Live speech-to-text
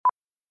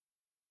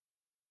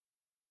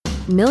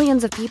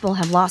Millions of people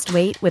have lost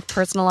weight with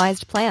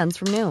personalized plans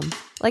from Noom.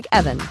 Like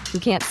Evan, who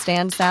can't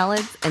stand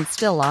salads and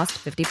still lost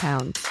 50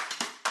 pounds.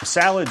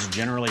 Salads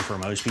generally for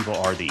most people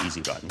are the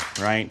easy button,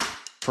 right?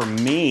 For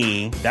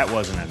me, that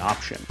wasn't an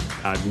option.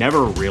 I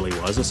never really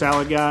was a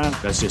salad guy.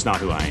 That's just not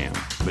who I am.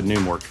 But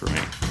Noom worked for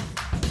me.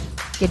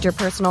 Get your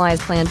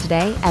personalized plan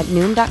today at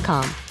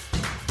Noom.com.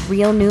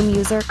 Real Noom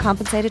user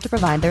compensated to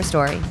provide their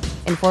story.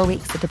 In 4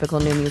 weeks, the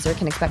typical Noom user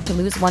can expect to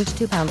lose 1 to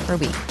 2 pounds per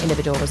week.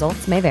 Individual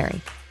results may vary.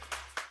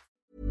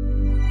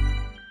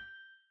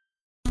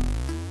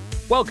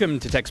 Welcome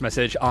to Text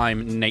Message.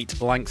 I'm Nate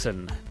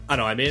Blankson. And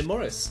I'm Ian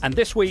Morris. And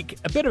this week,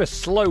 a bit of a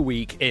slow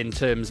week in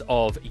terms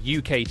of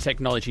UK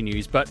technology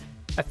news, but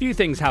a few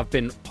things have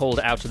been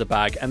pulled out of the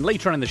bag. And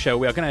later on in the show,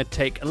 we are going to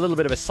take a little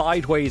bit of a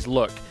sideways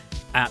look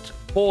at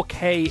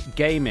 4K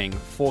gaming,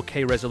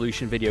 4K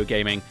resolution video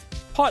gaming,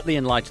 partly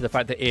in light of the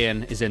fact that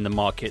Ian is in the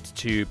market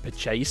to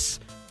purchase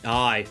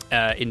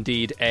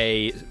indeed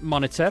a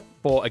monitor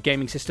for a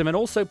gaming system, and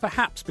also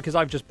perhaps because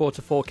I've just bought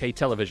a 4K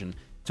television.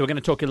 So we're going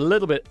to talk a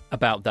little bit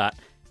about that,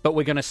 but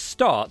we're going to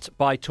start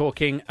by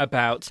talking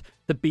about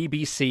the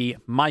BBC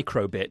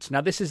microbit.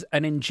 Now, this is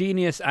an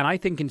ingenious and I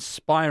think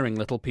inspiring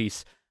little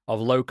piece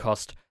of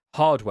low-cost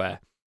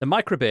hardware. The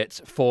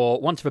microbit, for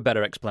want of a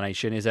better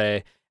explanation, is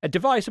a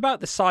device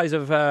about the size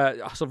of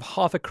sort of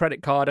half a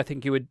credit card, I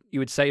think you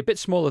would say, a bit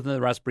smaller than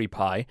the Raspberry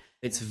Pi.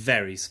 It's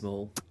very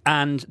small.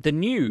 And the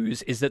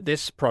news is that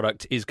this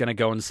product is going to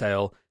go on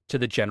sale to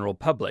the general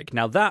public.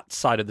 Now, that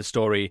side of the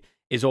story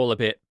is all a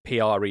bit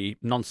PR-y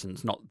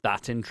nonsense, not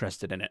that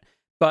interested in it.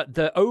 But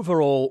the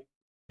overall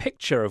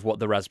picture of what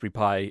the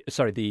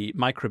the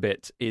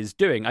microbit is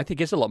doing, I think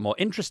is a lot more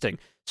interesting.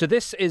 So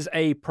this is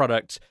a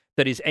product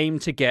that is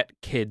aimed to get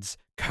kids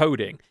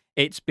coding.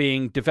 It's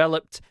being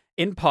developed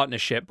in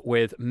partnership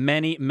with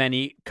many,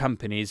 many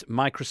companies.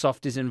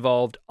 Microsoft is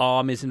involved,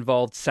 ARM is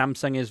involved,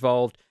 Samsung is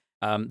involved.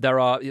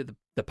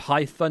 The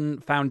Python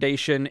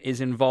Foundation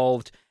is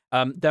involved.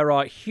 There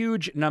are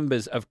huge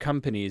numbers of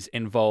companies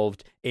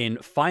involved in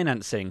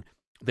financing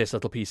this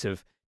little piece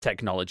of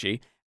technology,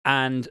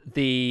 and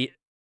the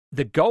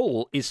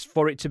goal is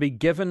for it to be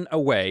given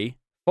away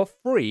for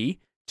free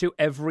to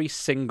every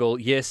single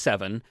Year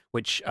 7,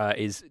 which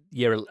is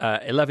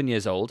 11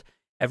 years old,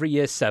 every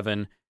Year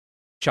 7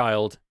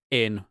 child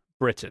in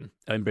Britain,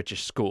 in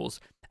British schools.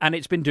 And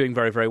it's been doing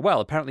very, very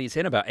well. Apparently it's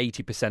in about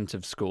 80%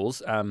 of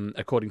schools,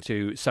 according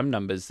to some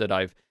numbers that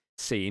I've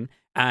seen.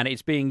 And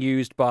it's being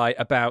used by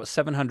about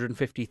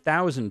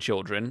 750,000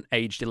 children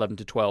aged 11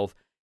 to 12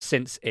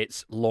 since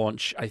its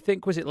launch. I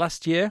think, was it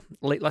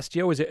late last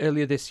year, or was it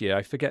earlier this year?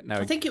 I forget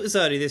now. I think it was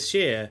early this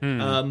year.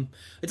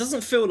 It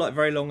doesn't feel like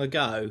very long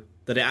ago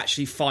that it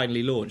actually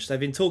finally launched. They've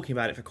been talking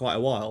about it for quite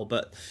a while,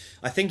 but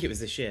I think it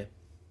was this year.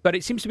 But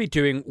it seems to be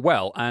doing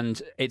well,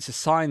 and it's a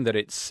sign that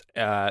it's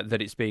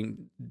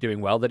being doing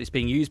well, that it's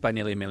being used by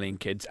nearly 1 million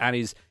kids and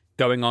is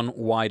going on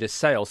wider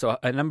sale. So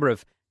a number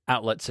of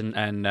outlets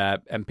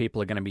and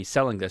people are going to be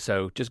selling this.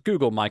 So just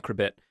Google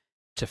microbit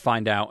to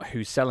find out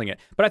who's selling it.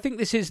 But I think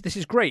this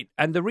is great,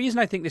 and the reason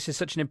I think this is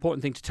such an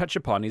important thing to touch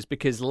upon is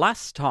because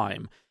last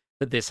time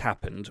that this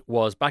happened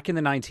was back in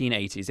the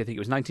 1980s. I think it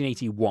was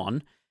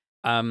 1981,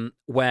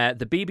 where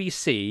the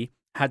BBC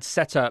had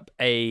set up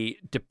a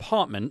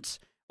department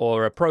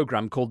or a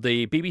program called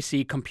the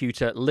BBC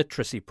Computer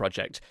Literacy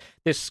Project.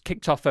 This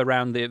kicked off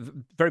around the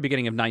very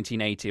beginning of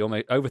 1980,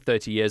 almost over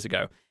 30 years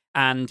ago,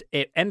 and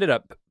it ended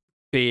up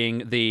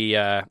being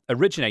the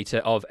originator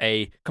of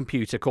a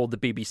computer called the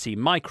BBC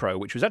Micro,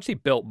 which was actually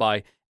built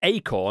by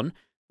Acorn,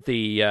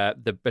 the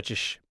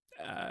British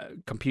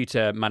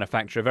computer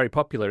manufacturer, very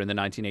popular in the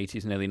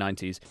 1980s and early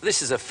 90s.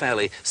 This is a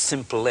fairly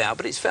simple layout,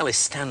 but it's fairly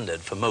standard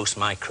for most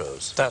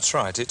micros. That's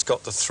right. It's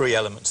got the 3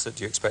 elements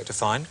that you expect to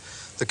find.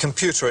 The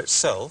computer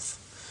itself,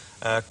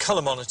 a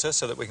colour monitor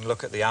so that we can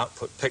look at the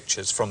output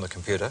pictures from the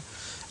computer,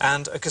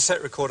 and a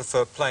cassette recorder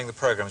for playing the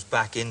programs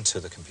back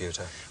into the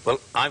computer. Well,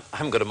 I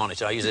haven't got a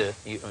monitor. I use an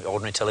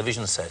ordinary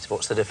television set.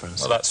 What's the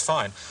difference? Well, that's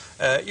fine.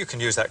 You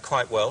can use that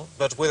quite well,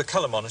 but with a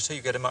colour monitor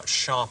you get a much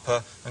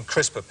sharper and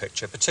crisper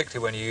picture,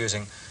 particularly when you're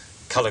using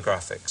colour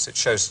graphics. It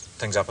shows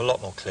things up a lot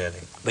more clearly.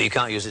 But you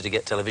can't use it to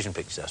get television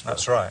pictures, I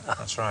suppose. That's right,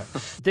 that's right.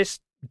 This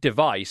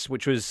device,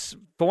 which was,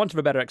 for want of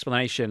a better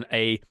explanation,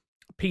 a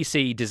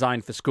PC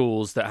designed for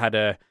schools that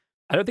had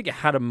I don't think it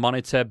had a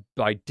monitor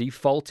by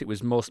default. It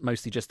was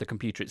mostly just the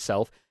computer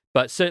itself.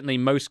 But certainly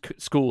most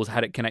schools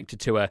had it connected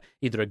to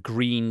either a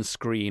green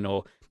screen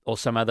or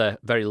some other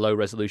very low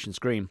resolution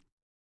screen.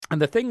 And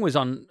the thing was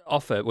on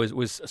offer,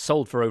 was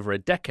sold for over a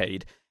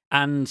decade.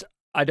 And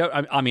I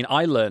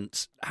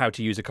learnt how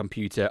to use a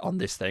computer on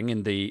this thing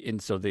in the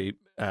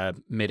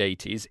mid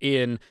 80s.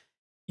 Ian,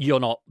 you're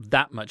not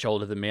that much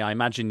older than me. I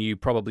imagine you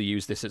probably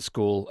used this at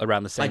school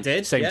around the same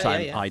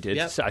time I did.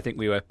 Yep. So I think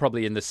we were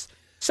probably in this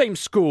same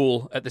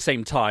school at the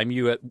same time.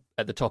 You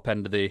at the top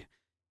end of the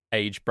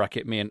age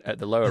bracket, me at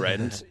the lower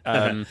end,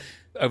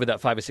 over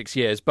that 5 or 6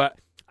 years. But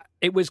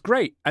it was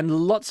great,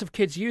 and lots of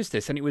kids used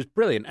this, and it was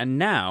brilliant. And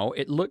now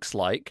it looks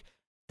like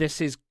this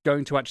is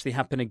going to actually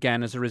happen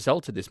again as a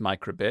result of this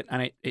microbit,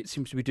 and it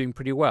seems to be doing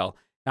pretty well.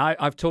 Now,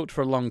 I've talked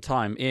for a long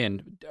time.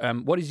 Ian,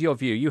 what is your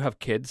view? You have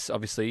kids,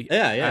 obviously.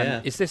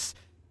 Yeah.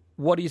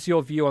 What is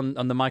your view on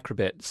the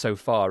microbit so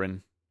far?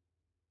 And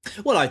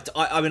well,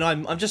 I mean,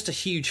 I'm just a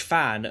huge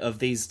fan of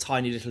these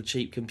tiny little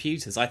cheap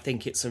computers. I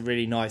think it's a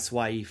really nice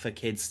way for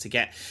kids to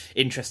get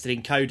interested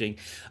in coding.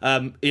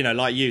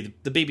 Like you,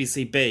 the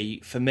BBC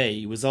B for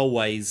me was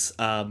always,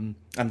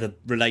 and the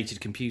related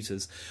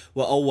computers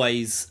were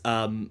always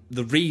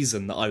the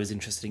reason that I was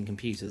interested in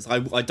computers.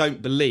 I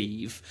don't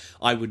believe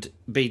I would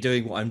be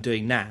doing what I'm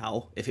doing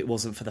now if it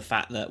wasn't for the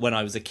fact that when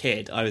I was a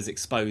kid, I was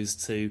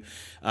exposed to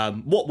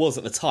what was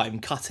at the time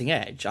cutting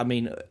edge. I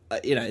mean,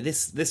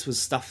 this was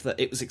stuff that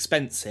it was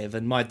expensive,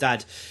 and my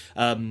dad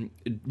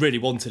really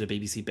wanted a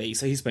BBC B,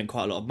 so he spent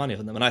quite a lot of money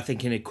on them. And I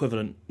think in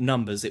equivalent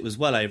numbers, it was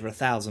well over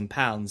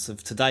 £1,000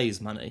 of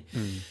today's money.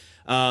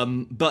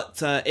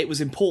 But it was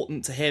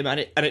important to him,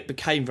 and it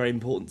became very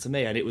important to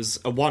me, and it was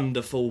a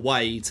wonderful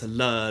way to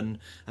learn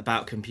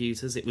about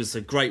computers. It was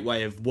a great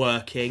way of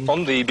working.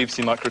 On the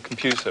BBC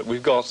microcomputer,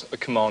 we've got a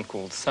command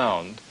called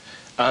sound,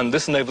 and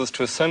this enables us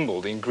to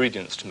assemble the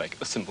ingredients to make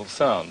a simple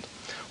sound.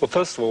 Well,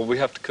 first of all, we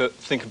have to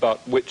think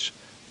about which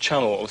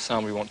channel of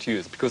sound we want to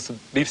use, because the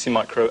BBC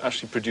Micro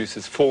actually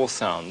produces 4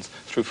 sounds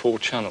through 4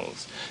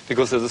 channels,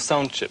 because there's a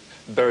sound chip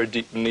buried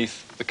deep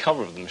beneath the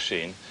cover of the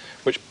machine,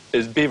 which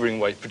is beavering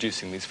away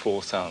producing these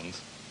 4 sounds.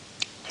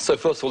 So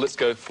first of all, let's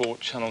go for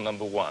channel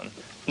number 1.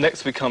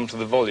 Next we come to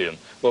the volume.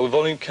 Well, the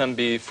volume can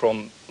be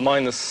from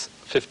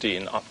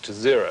 -15 up to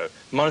 0.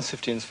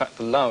 -15 is in fact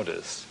the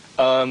loudest.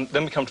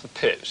 Then we come to the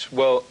pitch.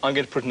 Well, I'm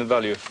going to put in a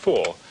value of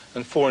 4,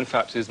 and 4 in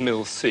fact is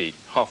middle C,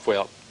 halfway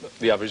up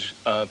the average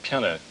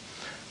piano.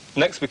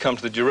 Next we come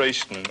to the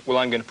duration. Well,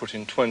 I'm going to put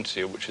in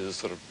 20, which is a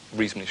sort of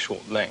reasonably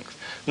short length.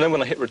 And then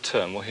when I hit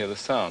return, we'll hear the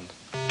sound.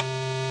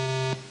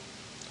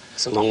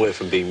 It's a long way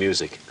from being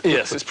music.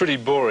 Yes, it's pretty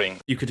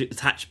boring. You could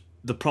attach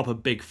the proper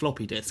big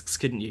floppy disks,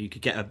 couldn't you? You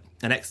could get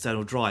an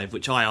external drive,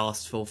 which I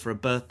asked for a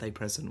birthday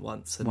present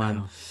once. And,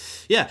 wow.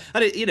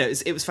 And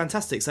it was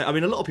fantastic. So I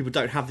mean, a lot of people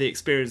don't have the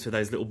experience with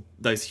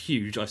those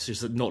huge,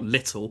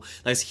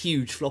 those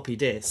huge floppy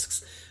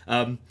disks.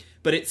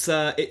 But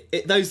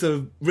those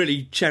are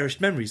really cherished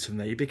memories for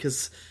me,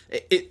 because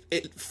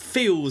it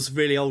feels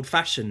really old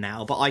fashioned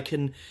now, but I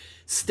can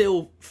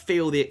still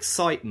feel the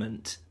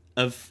excitement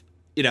of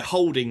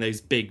holding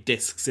those big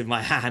discs in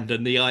my hand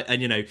and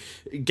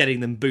getting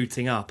them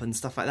booting up and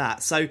stuff like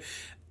that. So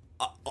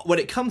when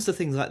it comes to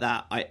things like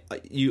that,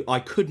 I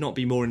could not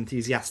be more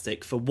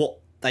enthusiastic for what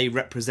they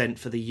represent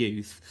for the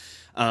youth,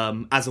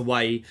 as a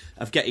way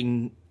of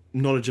getting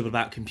knowledgeable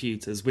about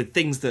computers with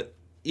things that,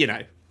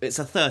 it's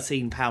a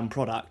 £13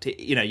 product.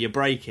 You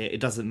break it, it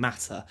doesn't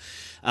matter.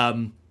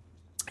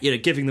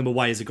 Giving them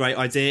away is a great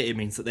idea. It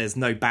means that there's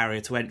no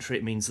barrier to entry.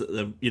 It means that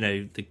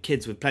the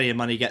kids with plenty of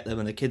money get them,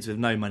 and the kids with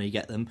no money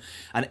get them,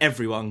 and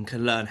everyone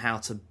can learn how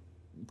to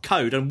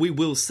code. And we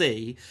will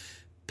see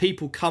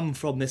people come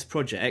from this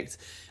project,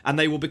 and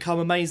they will become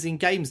amazing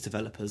games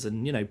developers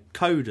and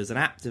coders and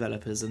app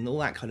developers and all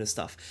that kind of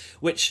stuff,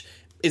 which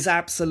is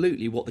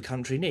absolutely what the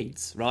country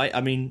needs, right?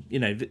 I mean,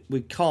 we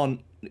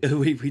can't.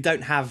 We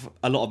don't have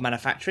a lot of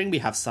manufacturing. We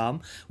have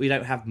some. We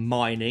don't have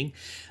mining.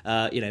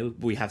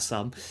 We have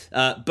some.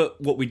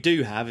 But what we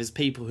do have is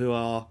people who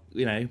are,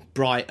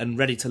 bright and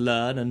ready to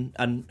learn,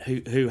 and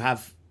who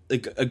have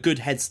a good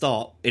head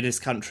start in this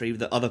country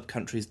that other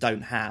countries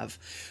don't have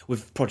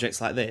with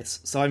projects like this.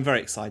 So I'm very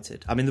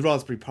excited. I mean, the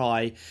Raspberry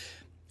Pi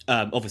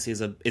obviously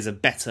is a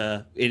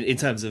better in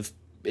terms of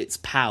its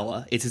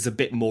power. It is a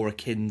bit more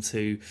akin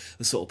to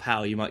the sort of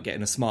power you might get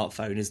in a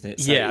smartphone, isn't it?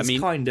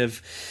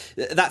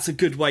 So that's a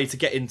good way to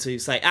get into,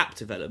 say, app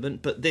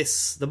development. But the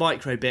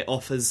microbit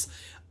offers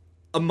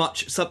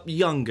some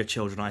younger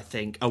children, I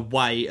think, a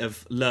way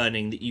of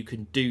learning that you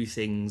can do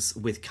things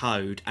with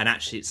code, and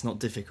actually it's not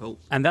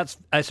difficult. And that's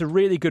a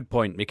really good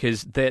point,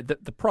 because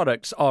the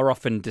products are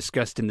often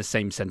discussed in the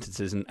same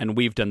sentences, and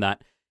we've done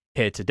that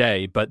here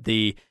today. But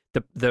the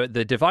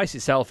device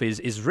itself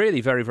is really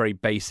very, very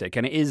basic,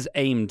 and it is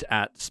aimed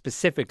at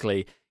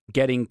specifically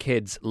getting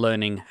kids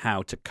learning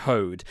how to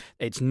code.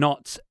 It's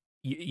not,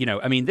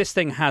 this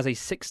thing has a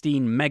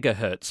 16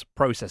 megahertz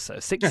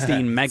processor.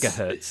 16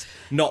 megahertz.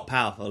 Not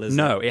powerful, is it?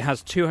 No, it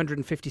has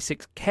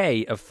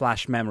 256K of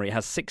flash memory. It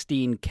has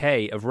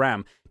 16K of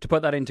RAM. To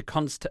put that into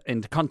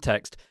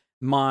context,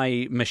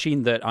 my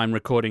machine that I'm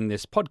recording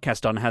this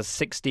podcast on has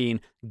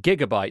 16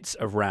 gigabytes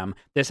of RAM.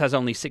 This has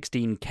only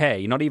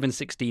 16K, not even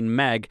 16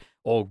 meg,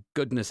 or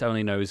goodness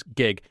only knows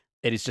gig.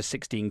 It is just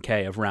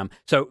 16K of RAM.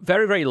 So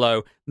very, very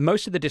low.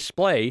 Most of the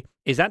display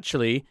is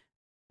actually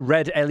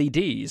red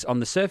LEDs on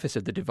the surface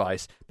of the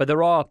device, but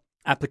there are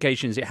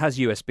applications. It has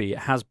USB, it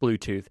has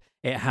Bluetooth,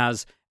 it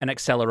has an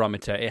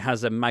accelerometer, it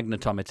has a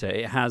magnetometer,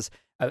 it has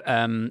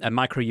a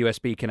micro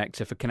USB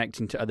connector for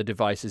connecting to other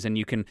devices, and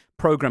you can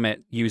program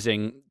it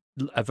using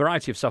a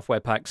variety of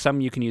software packs.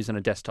 Some you can use on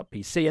a desktop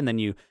PC, and then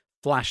you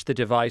flash the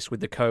device with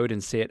the code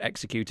and see it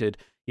executed.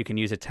 You can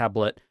use a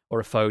tablet or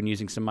a phone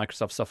using some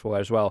Microsoft software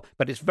as well.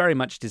 But it's very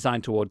much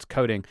designed towards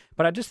coding.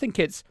 But I just think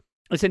it's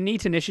a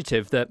neat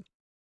initiative that,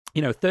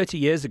 30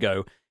 years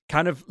ago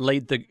kind of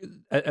laid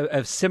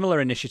a similar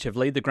initiative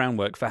laid the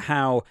groundwork for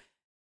how,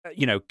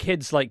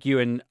 kids like you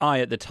and I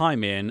at the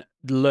time, Ian,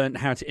 learned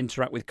how to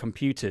interact with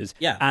computers.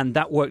 Yeah. And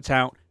that worked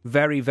out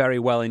very, very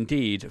well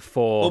indeed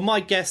for... Well, my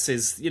guess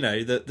is,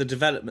 the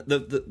development,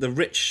 the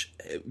rich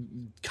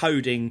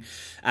coding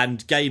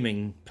and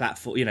gaming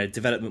platform,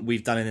 development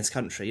we've done in this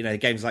country,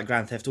 games like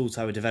Grand Theft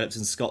Auto were developed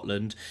in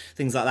Scotland,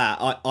 things like that,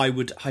 I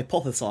would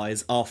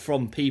hypothesise are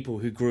from people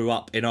who grew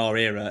up in our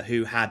era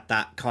who had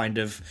that kind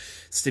of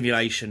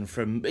stimulation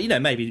from,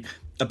 maybe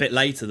a bit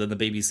later than the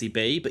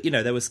BBC, but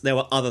there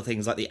were other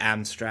things like the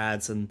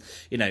Amstrads and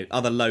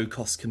other low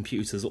cost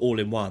computers, all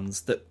in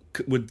ones that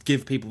would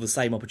give people the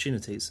same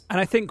opportunities. And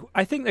I think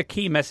the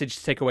key message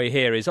to take away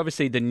here is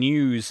obviously the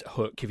news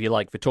hook, if you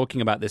like, for talking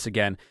about this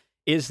again,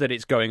 is that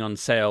it's going on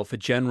sale for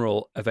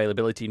general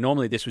availability.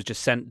 Normally, this was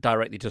just sent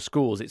directly to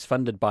schools. It's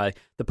funded by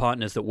the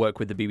partners that work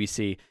with the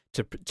BBC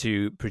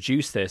to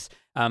produce this.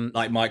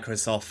 Like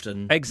Microsoft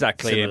and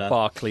exactly, similar. And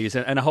Barclays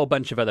and a whole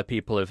bunch of other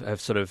people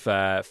have sort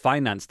of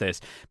financed this.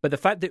 But the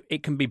fact that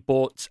it can be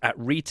bought at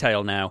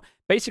retail now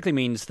basically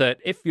means that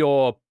if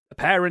you're a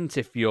parent,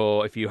 if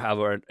you're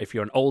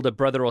an older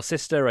brother or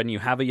sister and you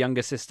have a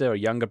younger sister or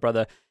younger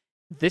brother,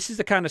 this is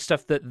the kind of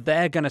stuff that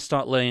they're going to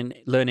start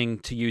learning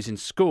to use in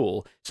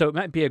school. So it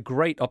might be a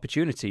great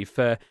opportunity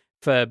for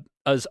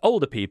us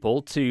older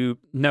people to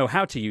know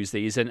how to use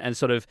these and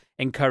sort of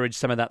encourage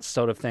some of that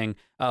sort of thing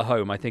at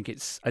home. I think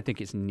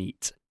it's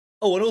neat.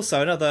 Oh, and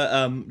also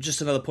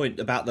another point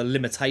about the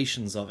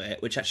limitations of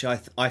it, which actually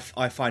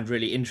I find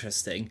really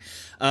interesting.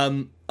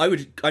 I'm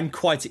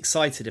quite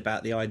excited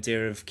about the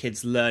idea of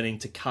kids learning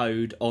to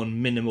code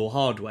on minimal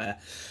hardware,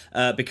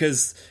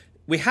 because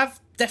we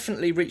have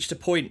definitely reached a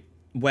point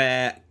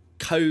where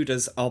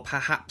coders are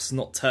perhaps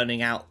not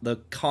turning out the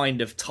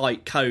kind of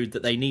tight code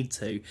that they need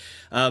to,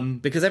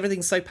 because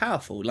everything's so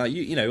powerful. Like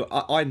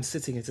I'm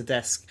sitting at a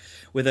desk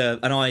with an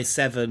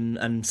i7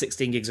 and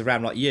 16 gigs of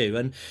RAM like you,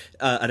 and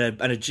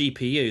a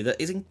GPU that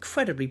is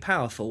incredibly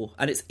powerful,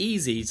 and it's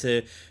easy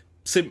to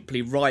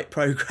simply write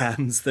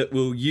programs that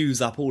will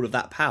use up all of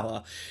that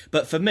power.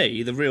 But for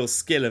me, the real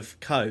skill of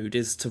code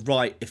is to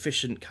write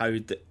efficient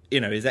code that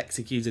is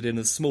executed in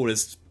the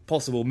smallest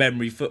possible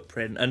memory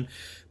footprint, and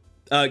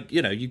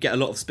you get a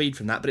lot of speed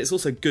from that, but it's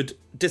also good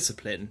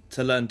discipline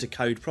to learn to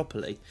code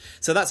properly.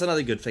 So that's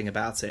another good thing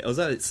about it.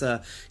 Although it's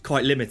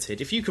quite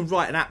limited, if you can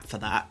write an app for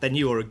that, then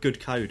you are a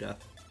good coder.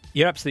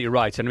 You're absolutely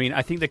right. I mean,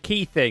 I think the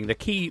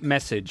key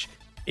message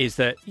is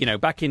that,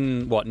 back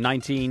in,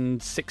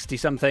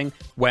 1960-something,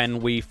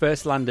 when we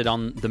first landed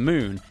on the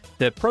moon,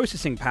 the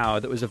processing power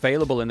that was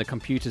available in the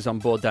computers on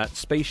board that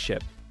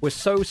spaceship was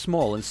so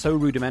small and so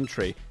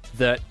rudimentary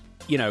that,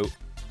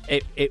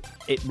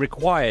 it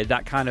required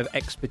that kind of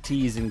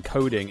expertise in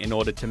coding in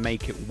order to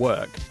make it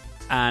work.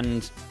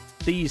 And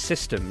these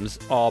systems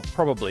are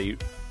probably,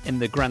 in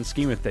the grand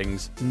scheme of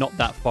things, not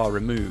that far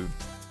removed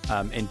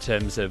in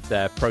terms of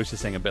their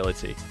processing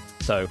ability.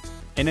 So,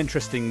 an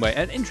interesting way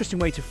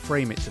to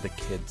frame it to the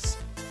kids,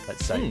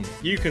 let's say.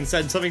 You can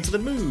send something to the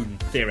moon,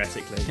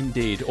 theoretically.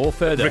 Indeed, or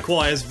further.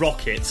 Requires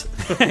rocket.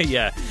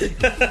 Yeah.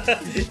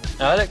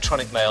 Now,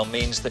 electronic mail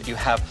means that you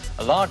have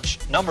a large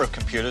number of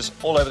computers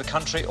all over the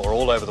country or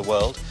all over the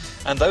world,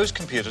 and those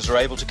computers are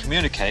able to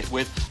communicate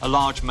with a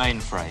large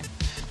mainframe.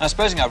 Now,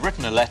 supposing I've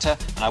written a letter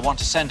and I want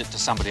to send it to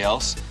somebody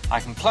else, I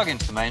can plug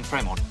into the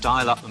mainframe or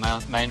dial up the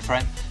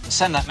mainframe and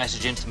send that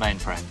message into the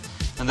mainframe.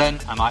 And then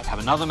I might have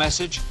another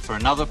message for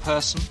another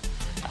person.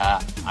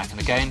 I can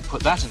again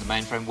put that in the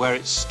mainframe where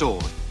it's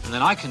stored. And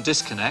then I can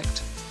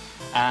disconnect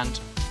and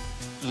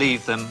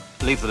leave the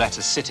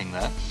letters sitting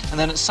there. And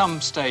then at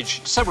some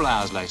stage, several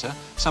hours later,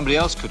 somebody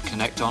else could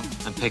connect on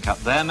and pick up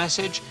their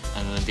message,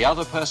 and then the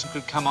other person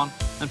could come on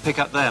and pick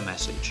up their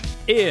message.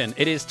 Ian,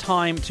 it is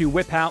time to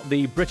whip out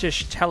the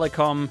British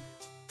Telecom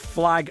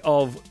flag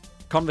of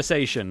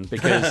conversation,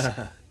 because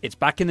it's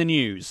back in the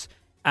news.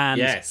 And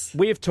yes,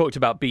 we have talked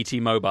about BT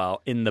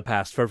Mobile in the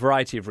past for a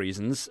variety of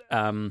reasons.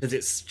 Because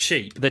it's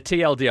cheap. The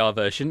TLDR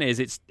version is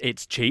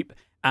it's cheap,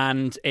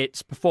 and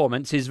its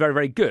performance is very,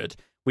 very good.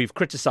 We've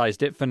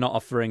criticised it for not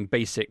offering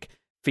basic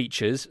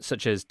features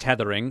such as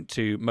tethering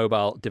to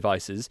mobile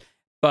devices,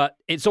 but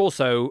it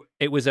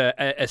was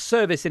a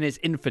service in its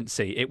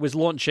infancy. It was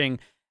launching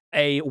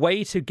a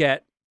way to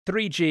get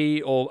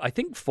 3G, or I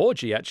think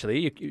 4G actually.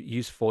 You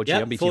use 4G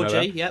on BT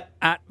 4G, Mobile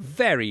at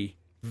very,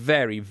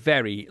 very,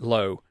 very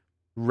low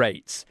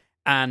rates.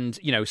 And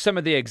some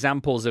of the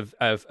examples of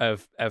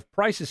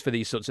prices for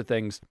these sorts of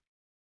things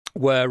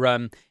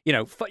were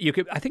you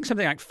could, I think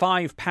something like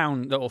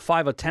 £5 or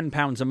 £5 or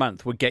 £10 a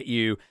month would get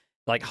you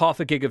like half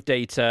a gig of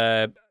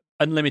data,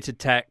 unlimited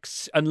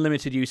texts,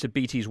 unlimited use of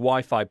BT's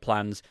Wi-Fi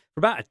plans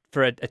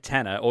for a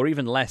tenner, or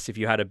even less if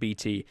you had a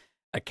BT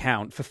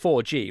account for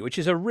 4G, which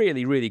is a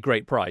really, really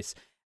great price.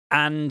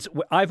 And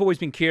I've always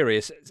been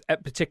curious,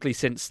 particularly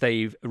since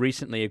they've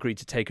recently agreed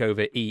to take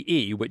over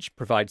EE, which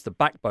provides the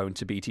backbone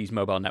to BT's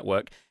mobile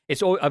network.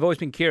 I've always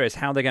been curious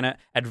how they're going to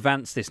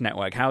advance this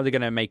network, how they're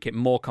going to make it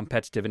more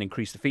competitive and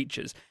increase the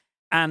features.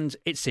 And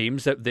it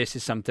seems that this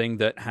is something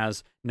that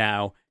has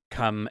now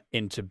come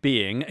into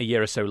being a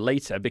year or so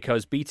later,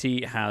 because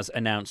BT has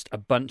announced a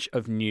bunch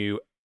of new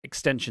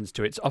extensions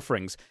to its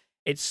offerings.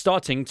 It's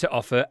starting to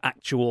offer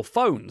actual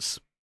phones.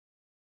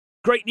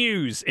 Great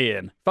news,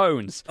 Ian.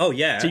 Phones. Oh,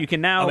 yeah. So you can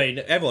now... I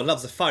mean, everyone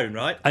loves a phone,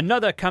 right?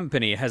 Another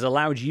company has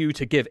allowed you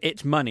to give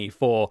it money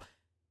for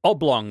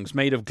oblongs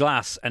made of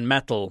glass and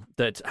metal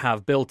that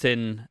have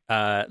built-in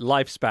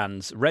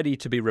lifespans ready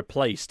to be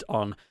replaced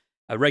on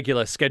a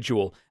regular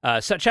schedule,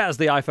 such as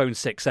the iPhone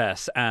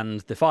 6S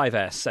and the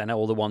 5S and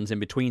all the ones in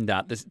between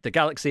that. The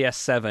Galaxy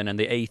S7 and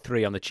the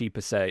A3 on the cheaper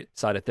side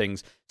of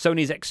things.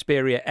 Sony's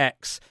Xperia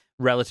X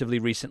relatively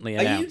recently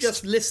announced. Are you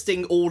just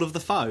listing all of the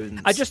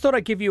phones? I just thought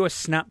I'd give you a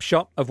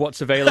snapshot of what's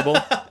available.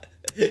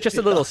 Just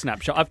a little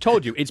snapshot. I've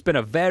told you, it's been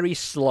a very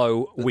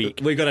slow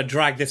week. We're going to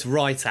drag this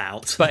right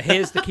out. But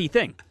here's the key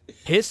thing.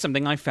 Here's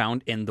something I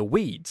found in the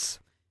weeds.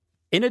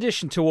 In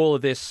addition to all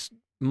of this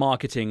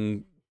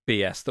marketing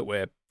BS that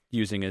we're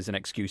using as an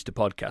excuse to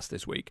podcast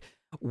this week,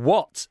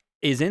 what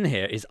is in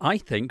here is I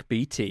think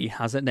BT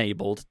has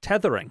enabled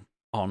tethering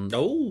on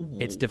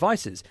its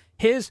devices.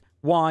 Here's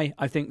why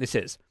I think this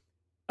is.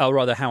 Or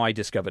rather, how I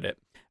discovered it.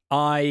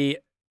 I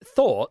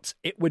thought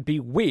it would be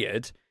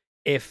weird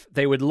if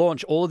they would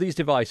launch all of these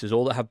devices,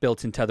 all that have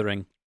built-in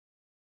tethering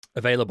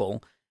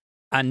available,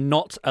 and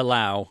not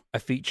allow a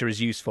feature as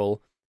useful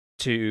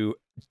to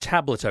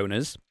tablet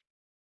owners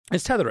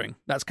as tethering.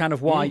 That's kind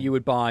of why you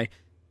would buy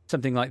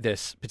something like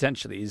this,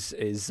 potentially,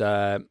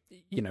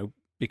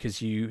 because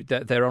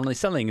they're only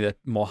selling the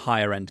more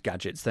higher-end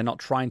gadgets. They're not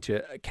trying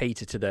to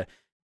cater to the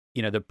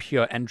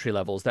pure entry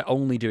levels. They're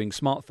only doing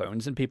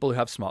smartphones, and people who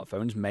have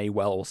smartphones may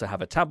well also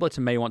have a tablet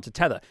and may want to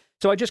tether.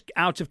 So I just,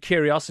 out of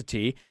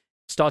curiosity,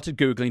 started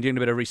Googling, doing a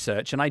bit of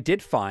research, and I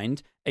did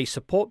find a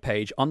support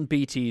page on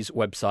BT's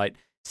website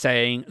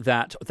saying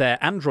that their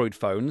Android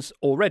phones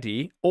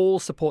already all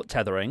support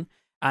tethering,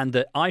 and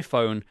that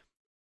iPhone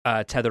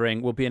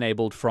tethering will be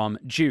enabled from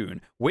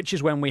June, which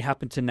is when we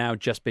happen to now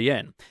just be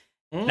in.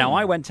 Now,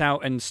 I went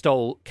out and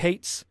stole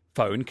Kate's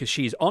phone because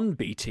she's on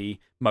BT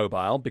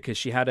Mobile, because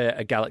she had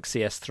a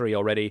Galaxy S3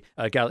 already,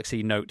 a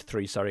Galaxy Note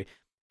 3, sorry.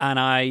 And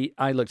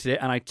I looked at it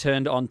and I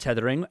turned on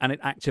tethering and it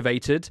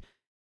activated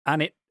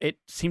and it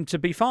seemed to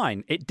be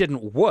fine. It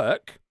didn't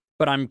work,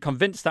 but I'm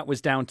convinced that was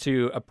down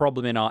to a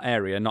problem in our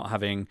area, not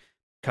having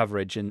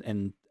coverage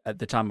in at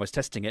the time I was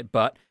testing it.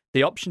 But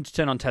the option to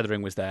turn on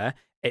tethering was there.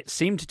 It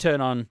seemed to turn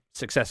on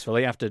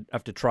successfully after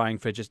trying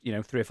for just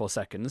 3 or 4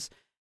 seconds,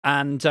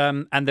 and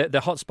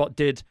the hotspot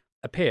did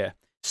appear.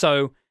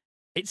 So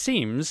it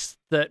seems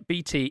that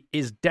BT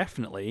is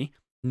definitely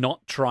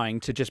not trying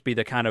to just be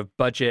the kind of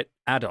budget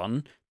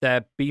add-on.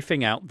 They're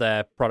beefing out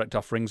their product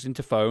offerings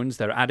into phones.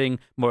 They're adding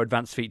more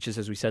advanced features,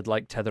 as we said,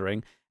 like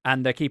tethering,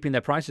 and they're keeping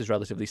their prices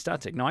relatively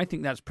static. Now, I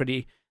think that's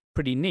pretty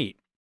neat.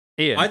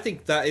 Ian? I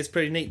think that is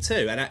pretty neat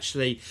too. And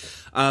actually,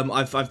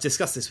 I've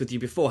discussed this with you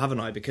before, haven't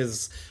I?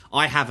 Because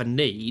I have a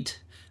need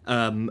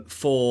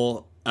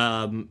for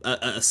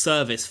a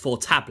service for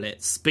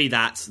tablets, be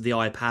that the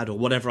iPad or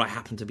whatever I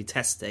happen to be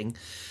testing.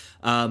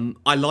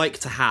 I like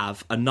to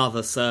have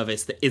another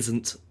service that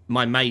isn't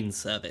my main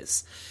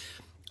service.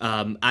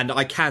 And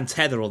I can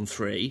tether on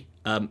 3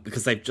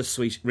 because they've just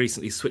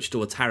recently switched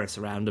all the tariffs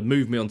around and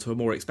moved me onto a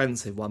more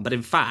expensive one. But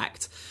in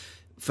fact,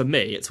 for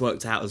me, it's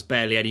worked out as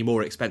barely any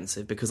more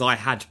expensive because I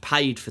had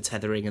paid for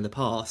tethering in the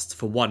past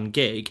for 1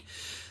 gig,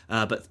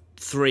 but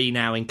 3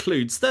 now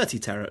includes 30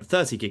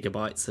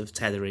 gigabytes of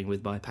tethering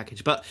with my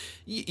package. But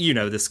you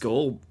know the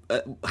score.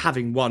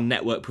 Having one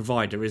network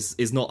provider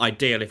is not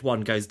ideal. If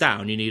one goes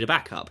down, you need a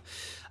backup.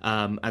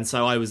 And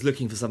so I was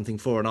looking for something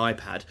for an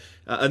iPad.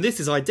 And this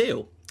is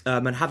ideal.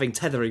 And having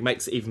tethering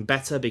makes it even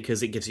better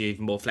because it gives you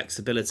even more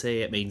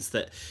flexibility. It means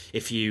that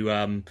if you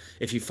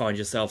find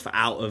yourself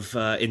out of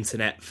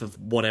internet for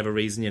whatever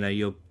reason,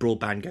 your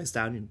broadband goes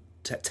down, you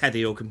tether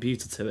your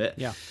computer to it,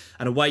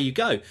 and away you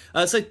go.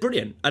 So it's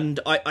brilliant.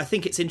 And I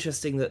think it's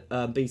interesting that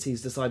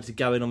BT's decided to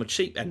go in on the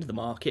cheap end of the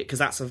market because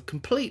that's a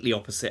completely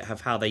opposite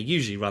of how they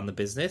usually run the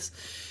business.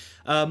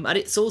 And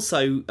it's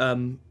also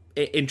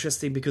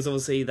interesting because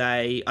obviously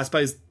I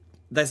suppose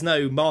there's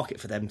no market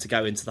for them to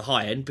go into the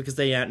high end because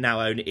they now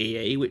own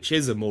EE, which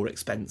is a more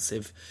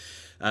expensive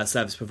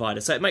service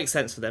provider. So it makes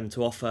sense for them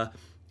to offer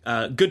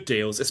good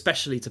deals,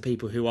 especially to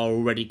people who are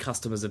already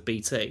customers of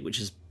BT, which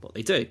is what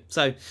they do.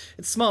 So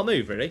it's a smart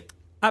move, really.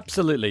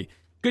 Absolutely.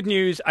 Good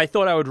news. I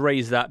thought I would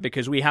raise that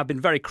because we have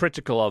been very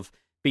critical of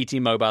BT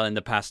Mobile in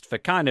the past for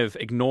kind of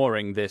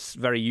ignoring this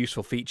very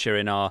useful feature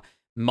in our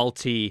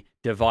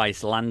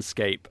multi-device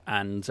landscape,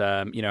 and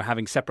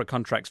having separate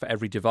contracts for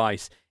every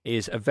device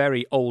is a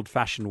very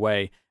old-fashioned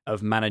way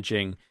of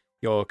managing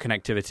your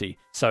connectivity.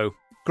 So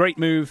great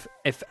move.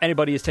 If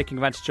anybody is taking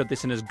advantage of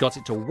this and has got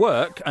it to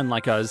work,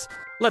 unlike us,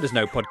 let us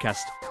know.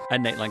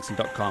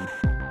 Podcast@nateLangston.com.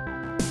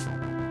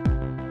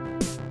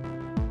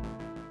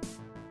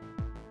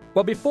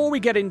 Well, before we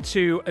get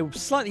into a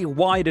slightly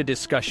wider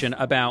discussion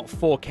about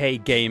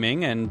 4K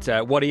gaming and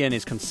what Ian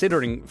is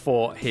considering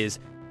for his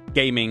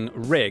gaming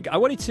rig, I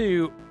wanted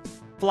to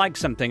flag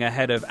something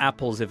ahead of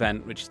Apple's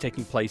event, which is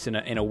taking place in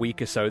a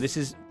week or so. This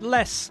is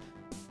less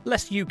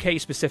UK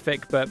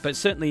specific, but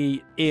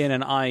certainly Ian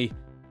and I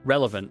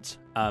relevant,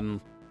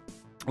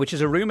 which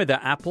is a rumor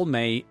that Apple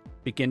may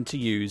begin to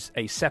use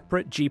a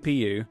separate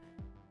GPU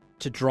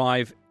to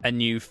drive a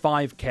new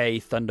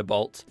 5K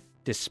Thunderbolt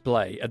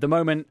display. At the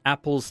moment,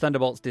 Apple's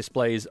Thunderbolt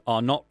displays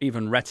are not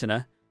even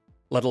Retina,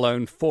 let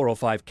alone 4 or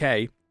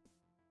 5K.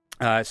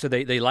 So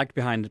they lag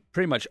behind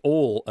pretty much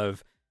all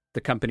of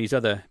the company's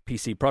other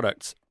PC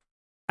products.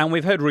 And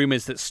we've heard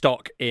rumors that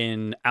stock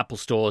in Apple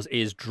stores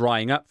is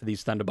drying up for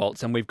these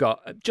Thunderbolts. And we've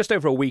got just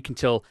over a week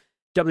until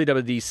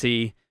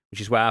WWDC,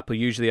 which is where Apple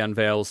usually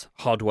unveils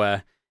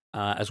hardware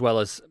as well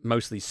as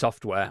mostly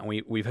software.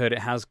 And we've heard it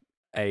has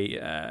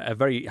a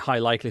very high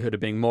likelihood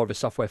of being more of a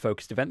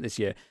software-focused event this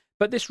year.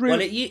 But this well,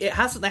 it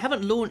hasn't. They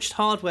haven't launched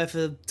hardware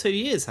for 2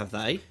 years, have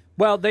they?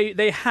 Well,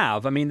 they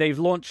have. I mean, they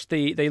launched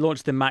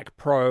the Mac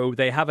Pro.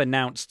 They have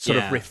announced sort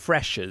of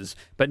refreshers,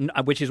 but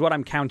which is what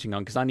I'm counting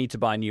on because I need to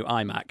buy a new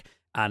iMac,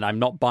 and I'm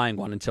not buying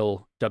one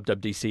until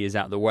WWDC is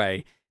out of the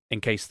way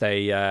in case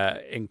they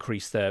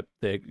increase the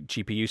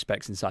GPU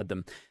specs inside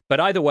them. But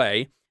either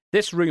way,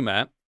 this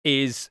rumor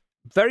is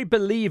very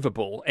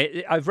believable.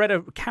 I've read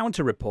a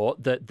counter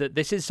report that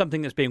this is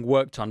something that's being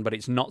worked on, but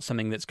it's not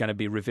something that's going to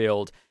be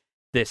revealed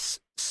this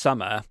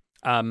summer.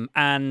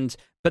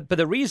 But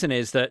the reason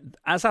is that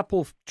as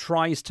Apple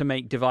tries to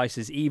make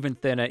devices even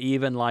thinner,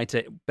 even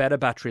lighter, better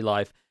battery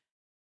life,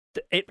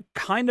 it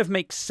kind of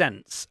makes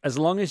sense as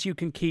long as you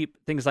can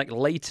keep things like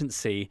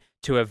latency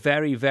to a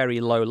very, very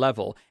low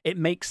level. It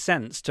makes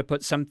sense to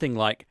put something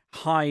like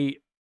high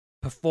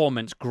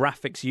performance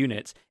graphics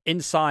units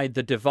inside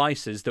the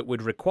devices that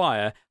would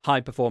require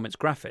high performance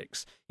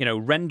graphics. You know,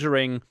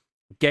 rendering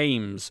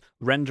games,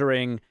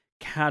 rendering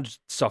CAD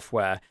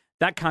software,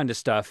 that kind of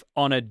stuff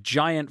on a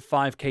giant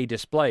 5K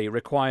display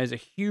requires a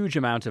huge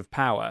amount of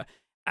power.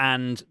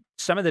 And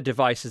some of the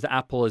devices that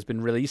Apple has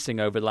been releasing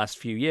over the last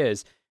few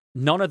years,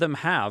 none of them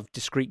have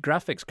discrete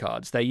graphics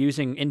cards. They're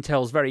using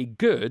Intel's very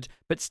good,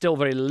 but still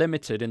very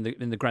limited in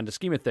the grander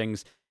scheme of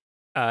things,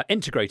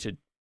 integrated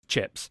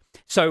chips.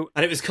 And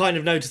it was kind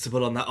of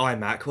noticeable on that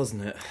iMac,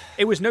 wasn't it?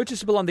 It was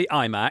noticeable on the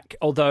iMac,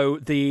 although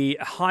the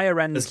higher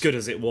end, as good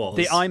as it was,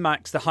 the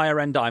higher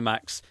end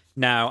iMacs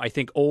now I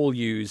think all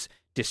use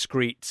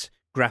discrete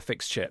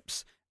graphics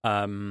chips.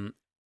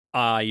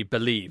 I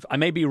believe. I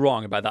may be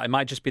wrong about that. It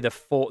might just be the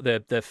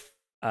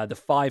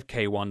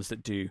 5K ones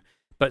that do.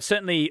 But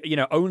certainly,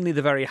 only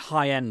the very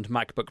high end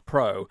MacBook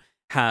Pro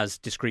has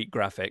discrete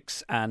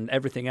graphics, and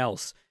everything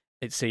else,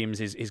 it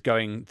seems, is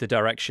going the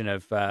direction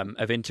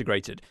of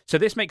integrated. So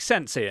this makes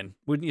sense, Ian,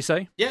 wouldn't you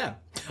say? Yeah,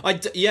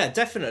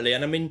 definitely.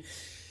 And I mean,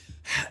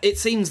 it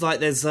seems like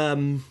there's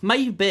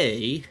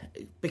maybe,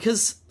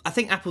 because I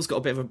think Apple's got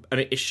a bit of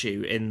an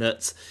issue in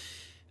that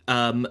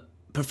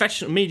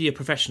media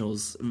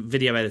professionals,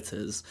 video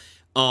editors,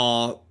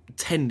 are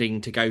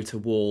tending to go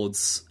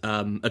towards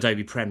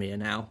Adobe Premiere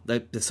now.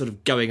 They're sort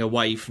of going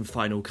away from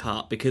Final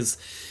Cut because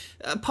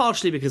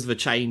partially because of the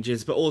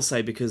changes, but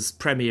also because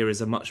Premiere is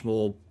a much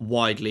more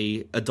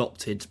widely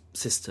adopted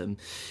system.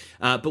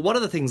 But one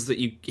of the things that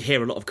you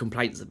hear a lot of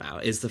complaints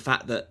about is the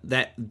fact that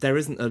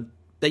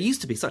there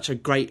used to be such a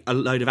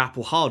load of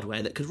Apple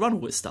hardware that could run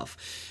all this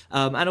stuff.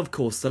 And of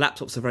course, the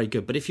laptops are very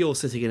good, but if you're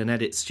sitting in an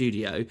edit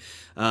studio,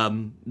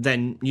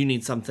 then you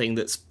need something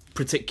that's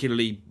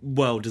particularly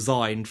well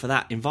designed for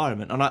that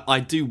environment. And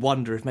I do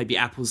wonder if maybe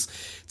Apple's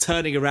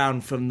turning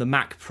around from the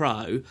Mac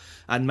Pro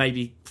and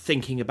maybe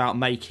thinking about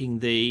making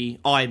the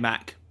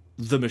iMac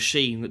the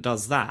machine that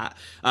does that.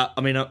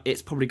 I mean,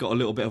 it's probably got a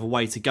little bit of a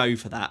way to go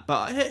for that,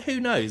 but who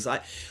knows?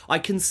 I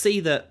can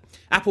see that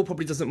Apple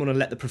probably doesn't want to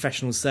let the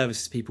professional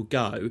services people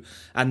go,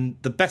 and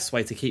the best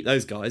way to keep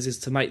those guys is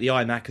to make the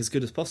iMac as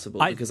good as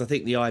possible, because I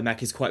think the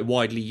iMac is quite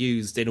widely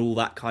used in all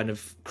that kind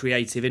of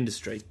creative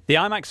industry. The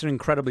iMacs are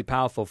incredibly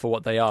powerful for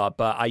what they are,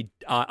 but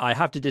I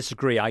have to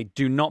disagree. I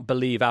do not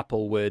believe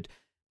Apple would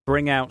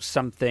bring out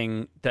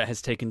something that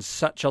has taken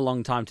such a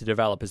long time to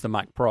develop as the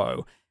Mac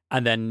Pro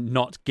and then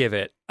not give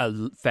it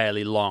a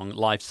fairly long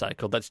life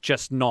cycle. That's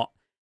just not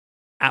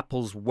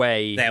Apple's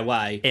way. Their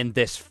way in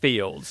this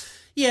field.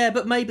 Yeah,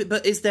 but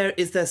is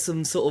there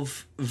some sort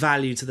of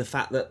value to the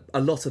fact that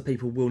a lot of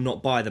people will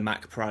not buy the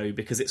Mac Pro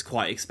because it's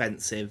quite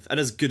expensive, and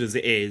as good as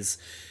it is,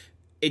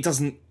 it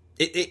doesn't.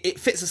 It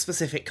fits a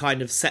specific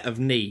kind of set of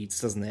needs,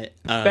 doesn't it?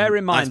 Bear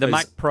in mind, the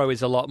Mac Pro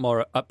is a lot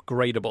more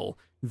upgradable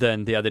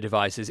than the other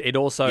devices. It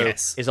also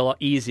is a lot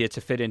easier to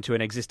fit into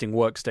an existing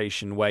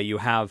workstation where you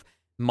have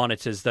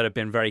monitors that have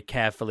been very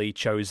carefully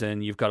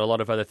chosen. You've got a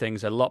lot of other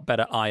things, a lot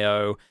better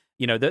I/O.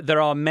 There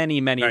are many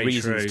very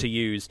reasons to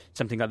use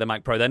something like the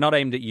Mac Pro. They're not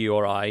aimed at you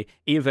or I,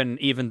 even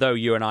though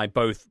you and I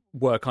both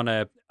work on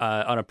a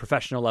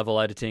professional level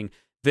editing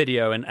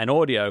video and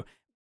audio.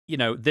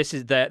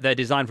 They're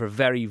designed for a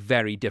very,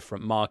 very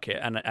different market,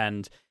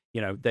 and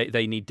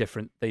they need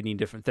different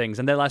things,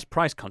 and they're less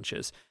price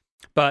conscious.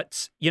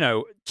 But,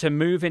 to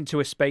move into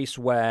a space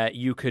where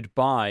you could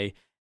buy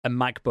a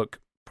MacBook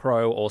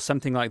Pro or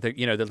something like the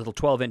little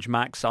 12-inch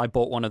Macs, I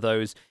bought one of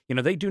those.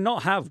 They do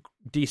not have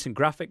decent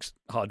graphics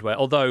hardware,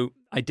 although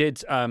I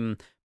did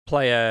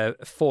play a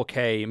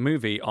 4K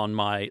movie on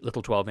my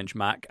little 12-inch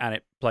Mac, and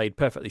it played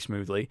perfectly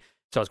smoothly,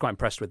 so I was quite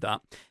impressed with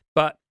that.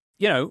 But,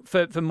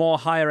 for more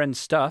higher-end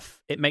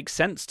stuff, it makes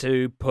sense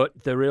to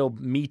put the real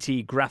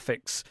meaty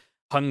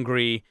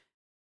graphics-hungry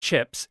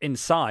chips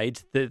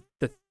inside the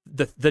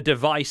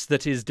device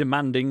that is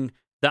demanding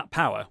that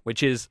power,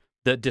 which is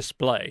the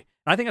display.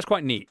 And I think that's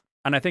quite neat.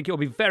 And I think it will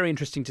be very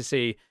interesting to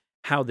see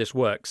how this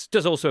works.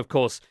 Does also, of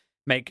course,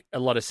 make a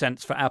lot of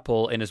sense for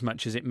Apple in as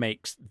much as it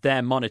makes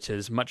their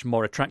monitors much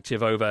more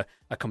attractive over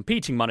a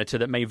competing monitor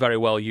that may very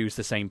well use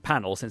the same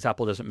panel, since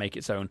Apple doesn't make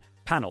its own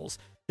panels.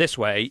 This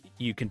way,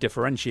 you can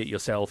differentiate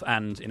yourself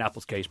and, in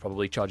Apple's case,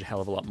 probably charge a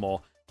hell of a lot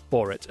more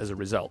for it as a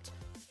result.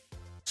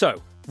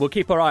 So, we'll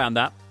keep our eye on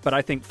that, but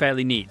I think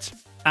fairly neat.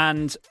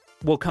 And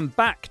we'll come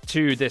back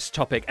to this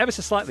topic ever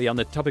so slightly on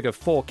the topic of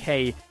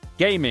 4K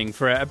gaming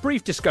for a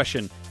brief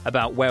discussion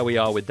about where we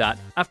are with that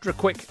after a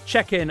quick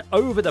check-in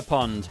over the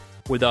pond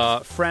with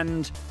our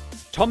friend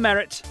Tom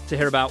Merritt to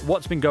hear about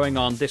what's been going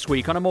on this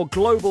week on a more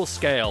global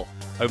scale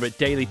over at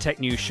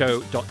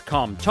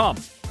dailytechnewsshow.com. Tom.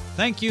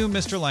 Thank you,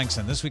 Mr.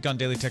 Langson. This week on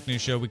Daily Tech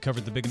News Show, we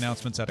covered the big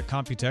announcements out of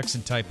Computex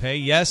in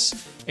Taipei.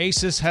 Yes,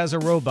 Asus has a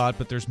robot,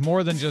 but there's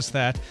more than just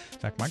that. In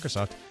fact,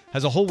 Microsoft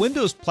has a whole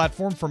Windows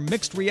platform for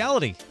mixed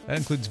reality. That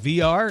includes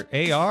VR,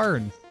 AR,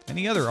 and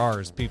any other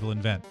Rs people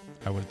invent,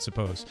 I would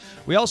suppose.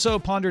 We also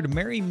pondered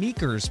Mary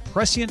Meeker's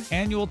prescient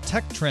annual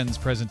Tech Trends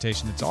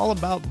presentation. It's all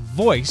about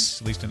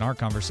voice, at least in our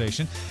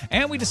conversation.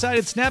 And we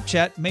decided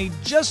Snapchat may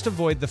just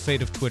avoid the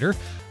fate of Twitter,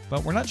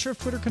 but we're not sure if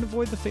Twitter can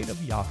avoid the fate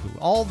of Yahoo.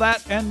 All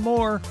that and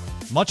more,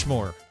 much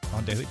more,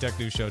 on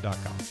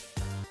dailytechnewsshow.com.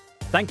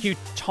 Thank you,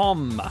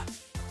 Tom.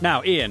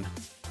 Now, Ian,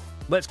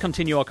 let's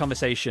continue our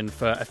conversation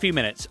for a few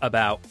minutes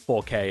about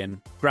 4K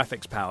and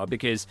graphics power,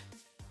 because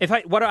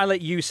why don't I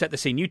let you set the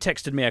scene? You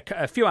texted me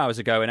a few hours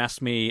ago and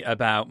asked me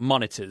about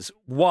monitors.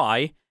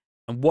 Why,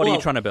 and what are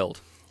you trying to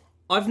build?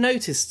 I've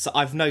noticed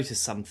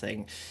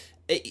something.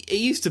 It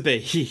used to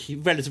be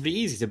relatively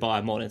easy to buy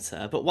a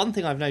monitor, but one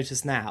thing I've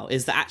noticed now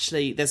is that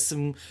actually there's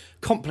some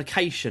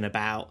complication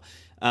about,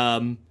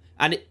 and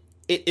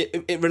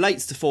it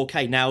relates to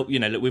 4K. Now,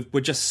 look,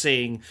 we're just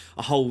seeing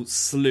a whole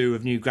slew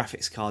of new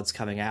graphics cards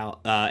coming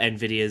out,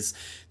 NVIDIA's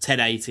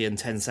 1080 and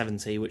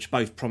 1070, which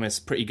both promise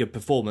pretty good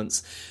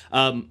performance.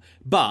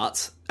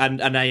 But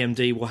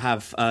AMD will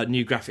have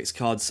new graphics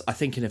cards, I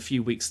think, in a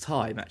few weeks'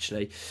 time,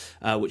 actually,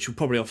 which will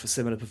probably offer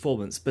similar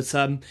performance. But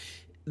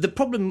the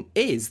problem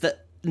is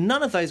that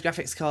none of those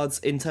graphics cards,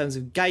 in terms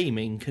of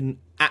gaming, can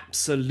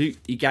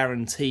absolutely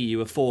guarantee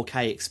you a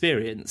 4K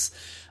experience.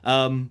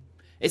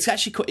 It's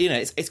actually quite,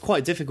 it's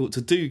quite difficult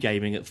to do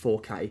gaming at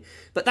 4K,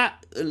 but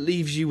that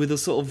leaves you with a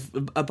sort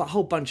of a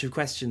whole bunch of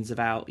questions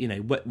about,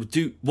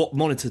 what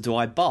monitor do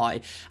I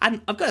buy?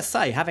 And I've got to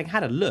say, having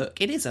had a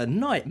look, it is a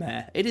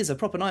nightmare. It is a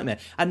proper nightmare,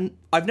 and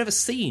I've never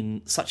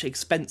seen such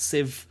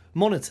expensive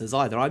monitors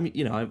either.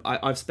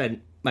 I've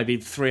spent maybe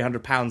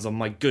 £300 on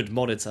my good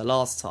monitor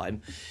last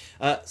time,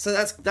 so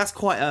that's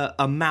quite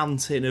a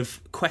mountain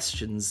of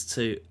questions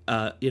to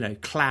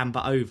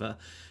clamber over.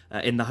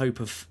 In the hope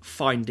of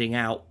finding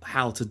out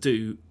how to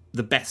do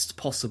the best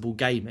possible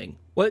gaming.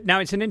 Well,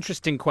 now it's an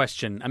interesting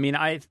question. I mean,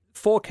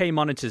 4K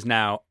monitors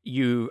now,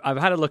 I've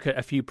had a look at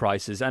a few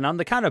prices, and on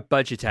the kind of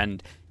budget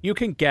end, you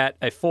can get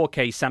a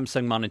 4K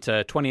Samsung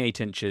monitor, 28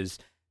 inches,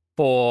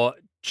 for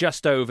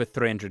just over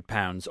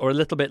 £300, or a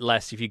little bit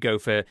less if you go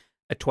for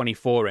a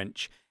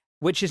 24-inch,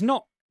 which is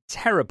not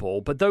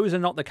terrible, but those are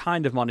not the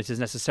kind of monitors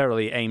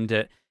necessarily aimed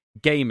at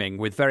gaming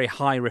with very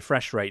high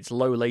refresh rates,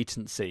 low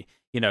latency,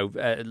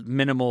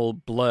 minimal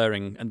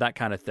blurring and that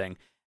kind of thing.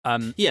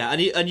 And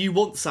you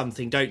want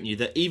something, don't you,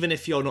 that even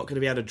if you're not going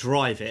to be able to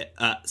drive it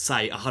at,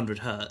 say, 100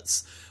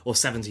 hertz or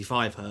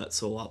 75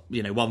 hertz or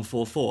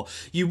 144,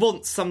 you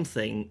want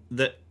something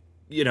that,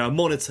 a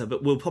monitor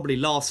that will probably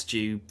last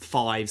you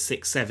 5,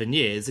 6, 7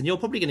 years, and you're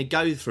probably going to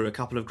go through a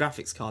couple of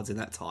graphics cards in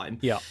that time.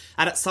 Yeah.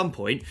 And at some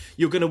point,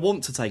 you're going to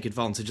want to take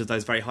advantage of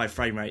those very high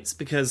frame rates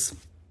because,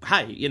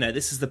 hey,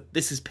 this is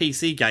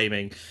PC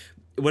gaming.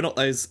 We're not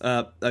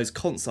those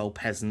console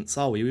peasants,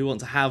 are we? We want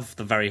to have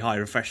the very high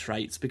refresh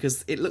rates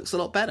because it looks a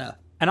lot better.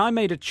 And I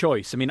made a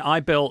choice. I mean, I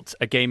built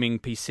a gaming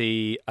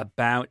PC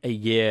about a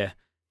year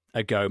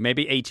ago,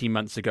 maybe 18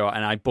 months ago,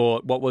 and I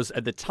bought what was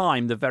at the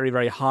time the very,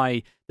 very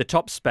high, the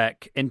top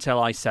spec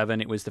Intel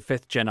i7. It was the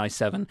 5th gen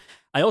i7.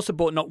 I also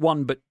bought not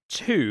one but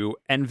two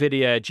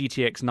NVIDIA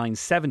GTX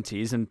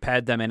 970s and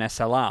paired them in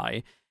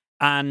SLI.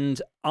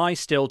 And I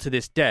still, to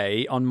this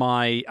day,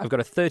 I've got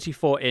a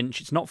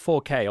 34-inch, it's not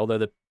 4K, although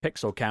the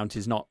pixel count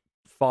is not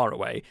far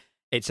away.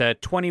 It's a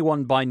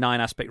 21:9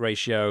 aspect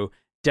ratio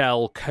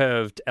Dell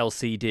curved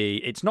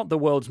LCD. It's not the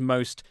world's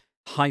most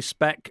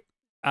high-spec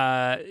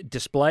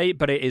display,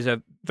 but it is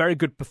a very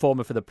good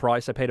performer for the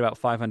price. I paid about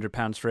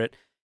 £500 for it.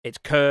 It's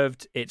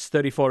curved, it's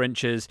 34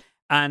 inches,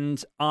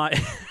 and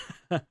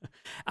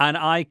And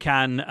I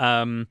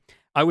can.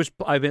 I was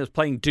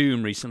playing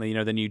Doom recently,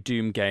 the new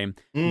Doom game,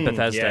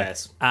 Bethesda,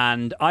 yes.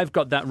 and I've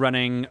got that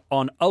running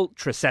on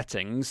ultra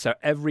settings, so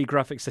every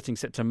graphics setting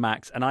set to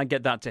max, and I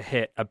get that to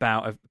hit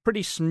about a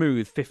pretty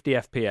smooth 50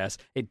 FPS.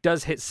 It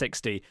does hit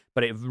 60,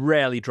 but it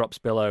rarely drops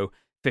below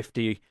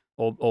 50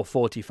 or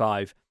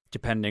 45,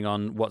 depending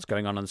on what's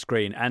going on the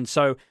screen, and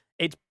so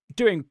it's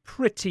doing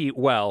pretty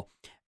well.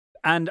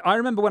 And I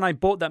remember when I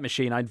bought that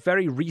machine, I'd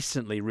very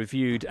recently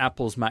reviewed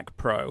Apple's Mac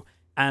Pro,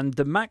 and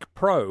the Mac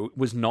Pro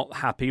was not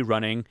happy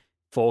running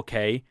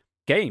 4K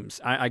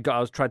games. I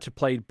tried to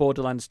play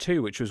Borderlands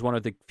 2, which was one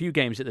of the few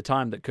games at the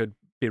time that could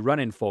be run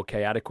in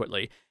 4K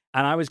adequately,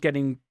 and I was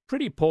getting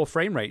pretty poor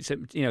frame rates,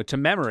 to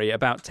memory,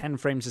 about 10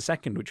 frames a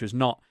second, which was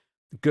not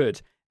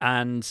good.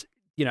 And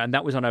and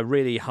that was on a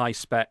really high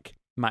spec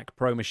Mac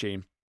Pro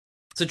machine.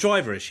 It's a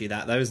driver issue,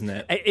 that, though, isn't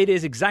it? It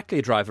is exactly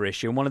a driver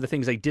issue, and one of the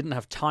things they didn't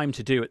have time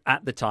to do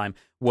at the time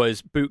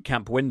was boot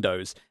camp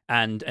Windows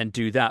and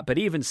do that. But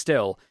even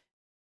still,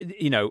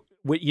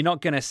 you're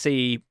not going to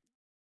see,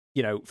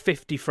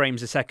 50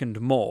 frames a second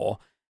more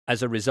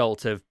as a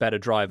result of better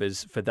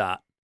drivers for that.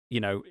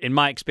 In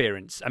my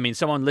experience, I mean,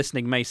 someone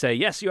listening may say,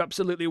 yes, you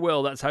absolutely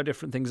will. That's how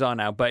different things are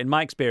now. But in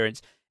my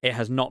experience, it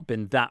has not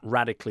been that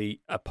radically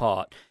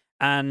apart.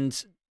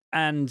 And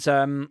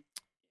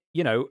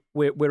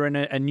we're in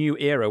a new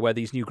era where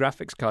these new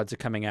graphics cards are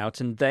coming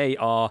out, and they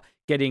are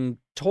getting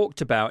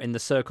talked about in the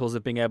circles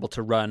of being able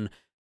to run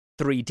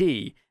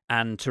 3D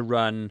and to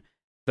run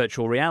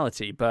virtual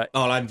reality. But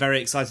I'm very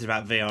excited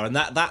about VR, and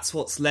that's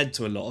what's led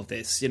to a lot of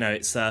this.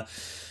 It's I'm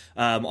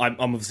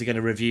obviously going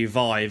to review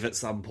Vive at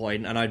some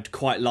point, and I'd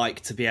quite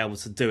like to be able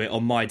to do it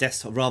on my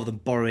desktop rather than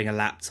borrowing a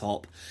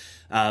laptop.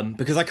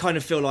 Because I kind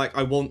of feel like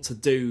I want to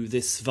do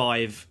this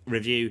Vive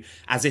review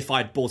as if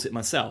I'd bought it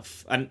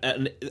myself.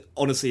 And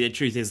honestly, the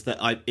truth is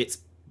that it's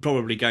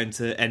probably going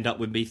to end up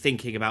with me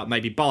thinking about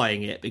maybe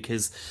buying it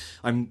because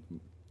I'm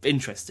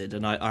interested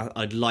and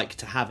I'd like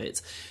to have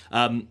it.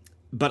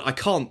 But I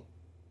can't,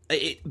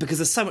 because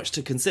there's so much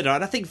to consider.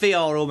 And I think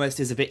VR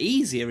almost is a bit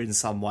easier in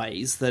some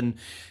ways than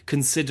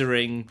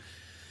considering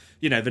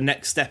the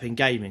next step in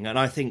gaming. And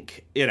I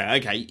think,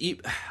 okay,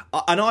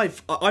 and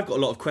I've got a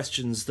lot of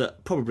questions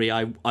that probably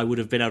I would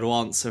have been able to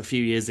answer a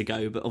few years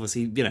ago, but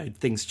obviously,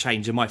 things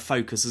change and my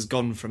focus has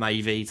gone from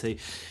AV to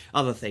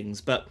other things.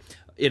 But,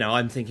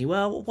 I'm thinking,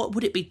 well, what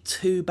would it be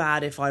too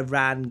bad if I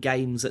ran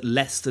games at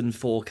less than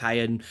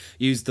 4K and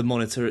used the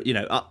monitor,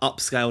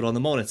 upscaled on the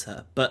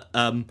monitor? But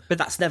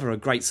that's never a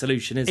great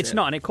solution, is it? It's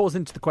not, and it calls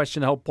into the question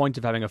the whole point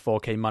of having a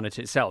 4K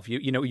monitor itself.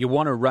 You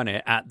want to run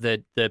it at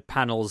the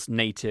panel's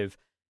native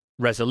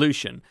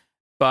resolution,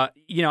 but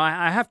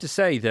I have to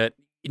say that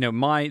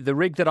the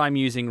rig that I'm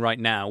using right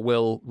now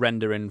will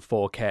render in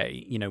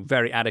 4K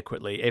very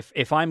adequately.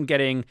 If I'm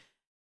getting,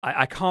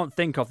 I can't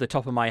think off the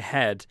top of my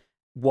head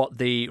what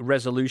the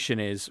resolution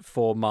is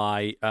for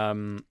my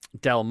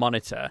Dell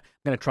monitor.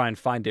 I'm going to try and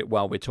find it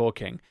while we're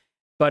talking,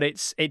 but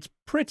it's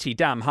pretty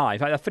damn high.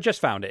 I've just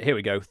found it. Here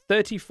we go,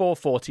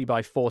 3440 by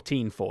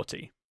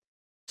 1440.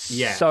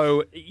 Yeah.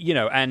 So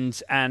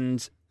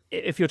and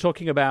if you're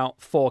talking about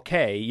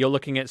 4K, you're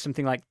looking at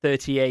something like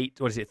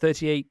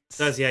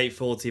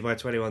 3840 by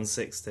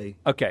 2160.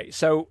 Okay,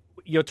 so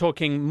you're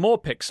talking more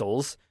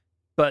pixels,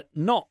 but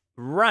not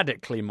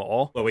radically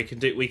more. Well, we could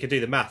do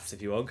the maths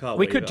if you want, can't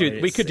we? We could do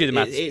the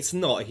maths. It's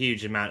not a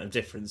huge amount of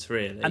difference,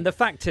 really. And the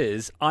fact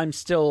is, I'm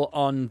still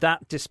on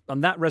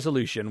that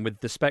resolution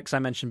with the specs I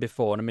mentioned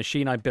before on a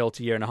machine I built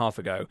a year and a half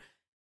ago.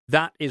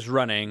 That is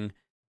running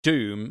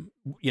Doom,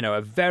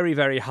 a very,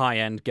 very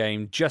high-end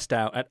game just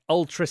out at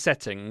ultra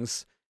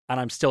settings, and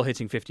I'm still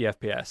hitting 50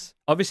 FPS.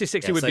 Obviously,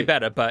 60 would be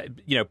better, but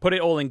put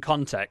it all in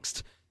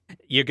context.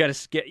 You're going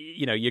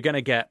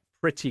to get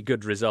pretty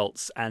good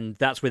results, and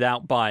that's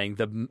without buying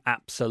the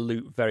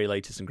absolute very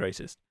latest and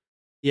greatest.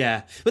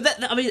 Yeah,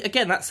 but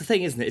again, that's the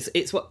thing, isn't it?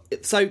 It's what.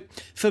 So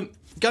from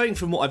going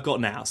from what I've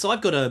got now, so I've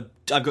got a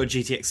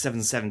GTX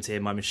 770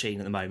 in my machine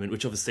at the moment,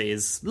 which obviously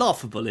is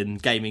laughable in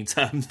gaming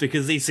terms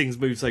because these things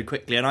move so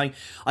quickly, and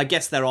I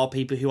guess there are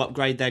people who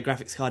upgrade their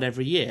graphics card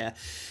every year.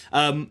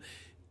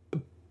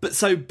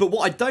 But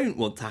what I don't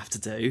want to have to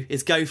do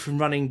is go from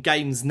running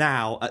games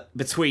now at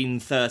between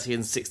 30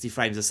 and 60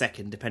 frames a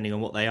second, depending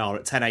on what they are,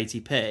 at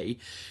 1080p.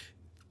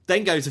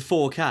 Then go to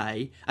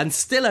 4K and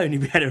still only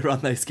be able to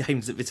run those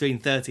games at between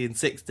 30 and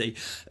 60,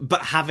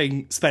 but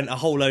having spent a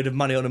whole load of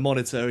money on a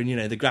monitor and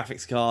the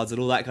graphics cards and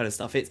all that kind of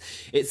stuff.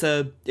 It's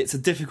a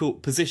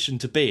difficult position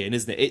to be in,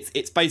 isn't it?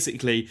 It's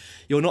basically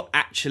you're not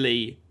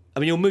actually. I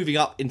mean, you're moving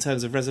up in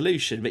terms of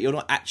resolution, but you're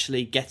not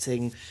actually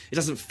getting. It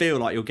doesn't feel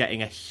like you're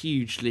getting a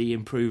hugely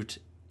improved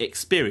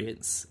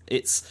experience.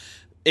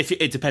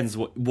 It depends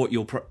what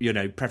your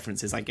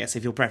preference is, I guess.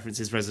 If your preference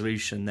is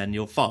resolution, then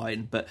you're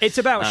fine. But it's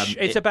about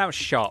about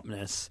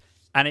sharpness,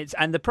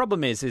 and the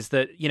problem is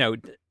that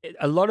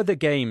a lot of the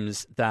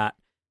games that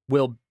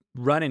will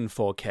run in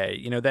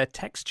 4K, their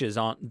textures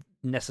aren't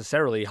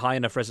necessarily high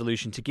enough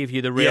resolution to give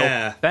you the real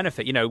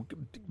benefit.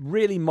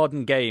 Really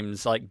modern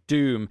games like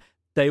Doom,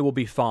 they will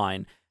be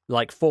fine.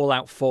 like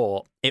Fallout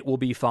 4, it will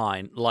be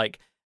fine. Like,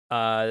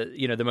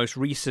 the most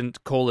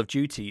recent Call of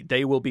Duty,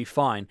 they will be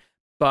fine.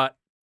 But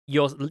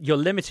you're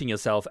limiting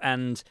yourself,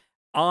 and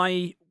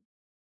I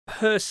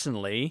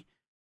personally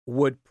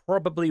would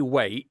probably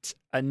wait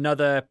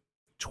another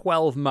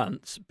 12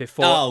 months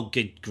before... Oh,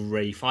 good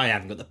grief. I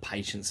haven't got the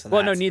patience for that.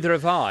 Well, no, neither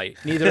have I.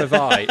 Neither have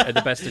I at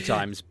the best of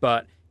times,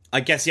 but... I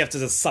guess you have to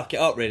just suck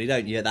it up, really,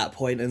 don't you, at that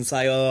point, and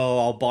say, oh,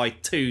 I'll buy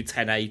 2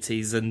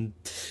 1080s and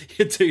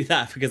do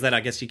that, because then I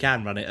guess you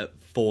can run it at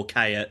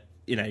 4K at,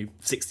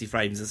 60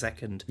 frames a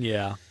second.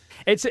 Yeah.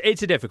 It's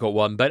a difficult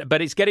one,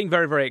 but it's getting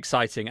very, very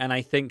exciting, and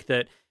I think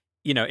that,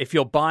 if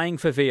you're buying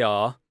for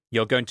VR,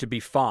 you're going to be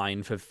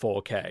fine for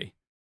 4K.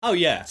 Oh,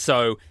 yeah.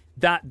 So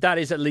that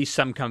is at least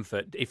some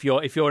comfort. If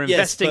you're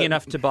investing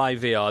enough to buy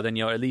VR, then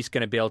you're at least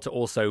going to be able to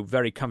also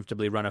very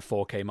comfortably run a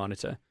 4K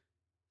monitor.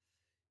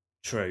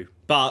 True,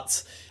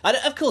 but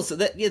of course,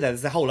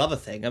 there's the whole other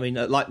thing. I mean,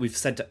 like we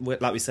said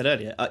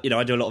earlier, I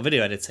do a lot of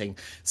video editing,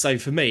 so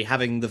for me,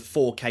 having the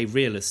 4K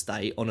real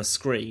estate on a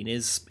screen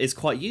is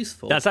quite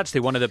useful. That's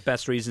actually one of the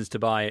best reasons to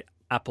buy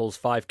Apple's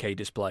 5K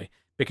display,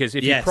 because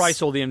if you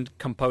price all the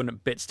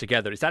component bits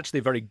together, it's actually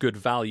a very good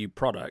value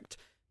product.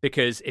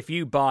 Because if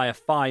you buy a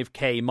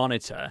 5K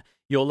monitor,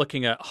 you're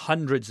looking at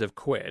hundreds of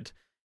quid,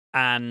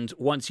 and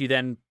once you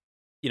then,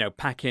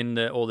 pack in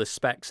all the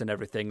specs and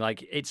everything,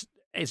 like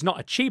it's not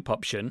a cheap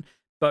option,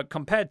 but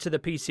compared to the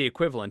PC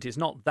equivalent, it's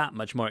not that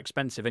much more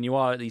expensive, and you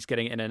are at least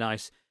getting it in a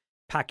nice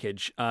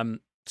package.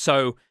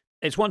 So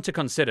it's one to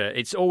consider.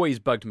 It's always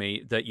bugged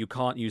me that you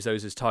can't use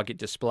those as target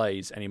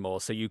displays anymore,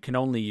 so you can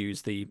only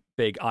use the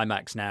big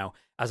iMacs now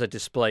as a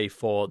display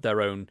for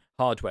their own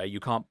hardware.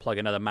 You can't plug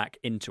another Mac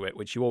into it,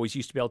 which you always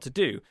used to be able to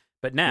do.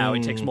 But now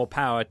it takes more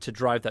power to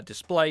drive that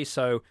display,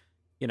 so,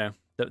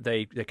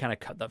 they kind of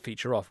cut that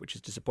feature off, which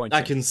is disappointing.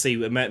 I can see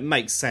it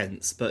makes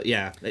sense, but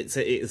yeah,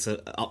 it's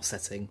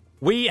upsetting.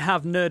 We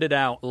have nerded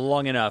out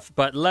long enough,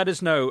 but let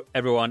us know,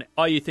 everyone,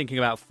 are you thinking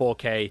about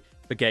 4K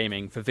for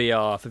gaming, for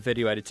VR, for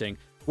video editing?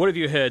 What have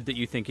you heard that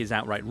you think is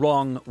outright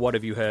wrong? What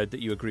have you heard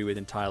that you agree with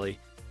entirely?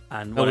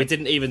 And we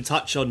didn't even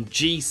touch on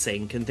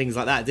G-Sync and things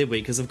like that, did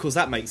we? Because, of course,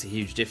 that makes a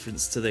huge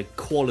difference to the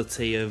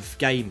quality of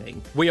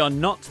gaming. We are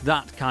not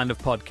that kind of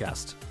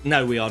podcast.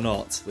 No, we are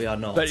not. We are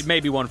not. But it may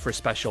be one for a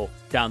special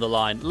down the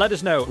line. Let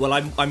us know. Well,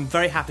 I'm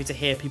very happy to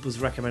hear people's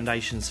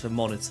recommendations for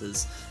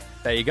monitors.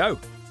 There you go.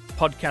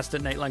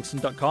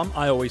 podcast@natelangston.com.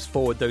 I always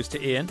forward those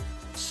to Ian.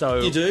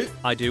 So you do?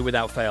 I do,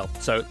 without fail.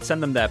 So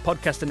send them there.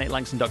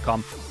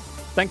 podcast@natelangston.com.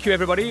 Thank you,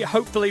 everybody.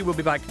 Hopefully we'll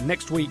be back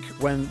next week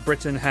when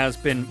Britain has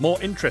been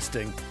more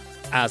interesting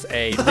as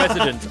a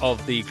resident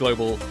of the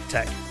global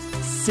tech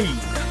scene.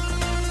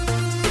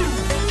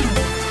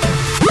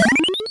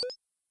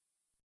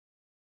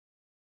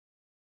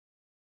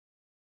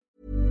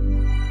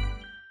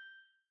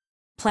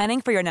 Planning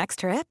for your next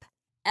trip?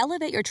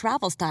 Elevate your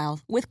travel style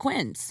with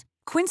Quince.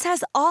 Quince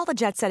has all the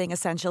jet-setting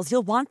essentials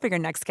you'll want for your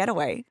next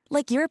getaway,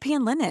 like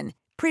European linen,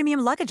 premium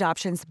luggage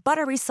options,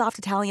 buttery soft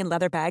Italian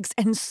leather bags,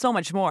 and so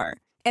much more.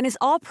 And is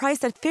all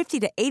priced at 50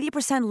 to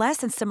 80% less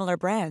than similar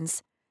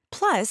brands.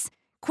 Plus,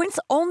 Quince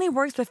only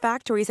works with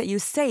factories that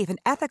use safe and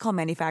ethical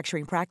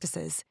manufacturing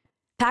practices.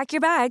 Pack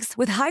your bags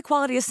with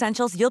high-quality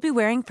essentials you'll be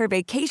wearing for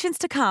vacations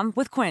to come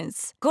with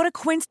Quince. Go to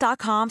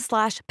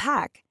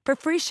quince.com/pack for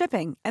free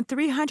shipping and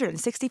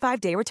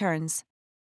 365-day returns.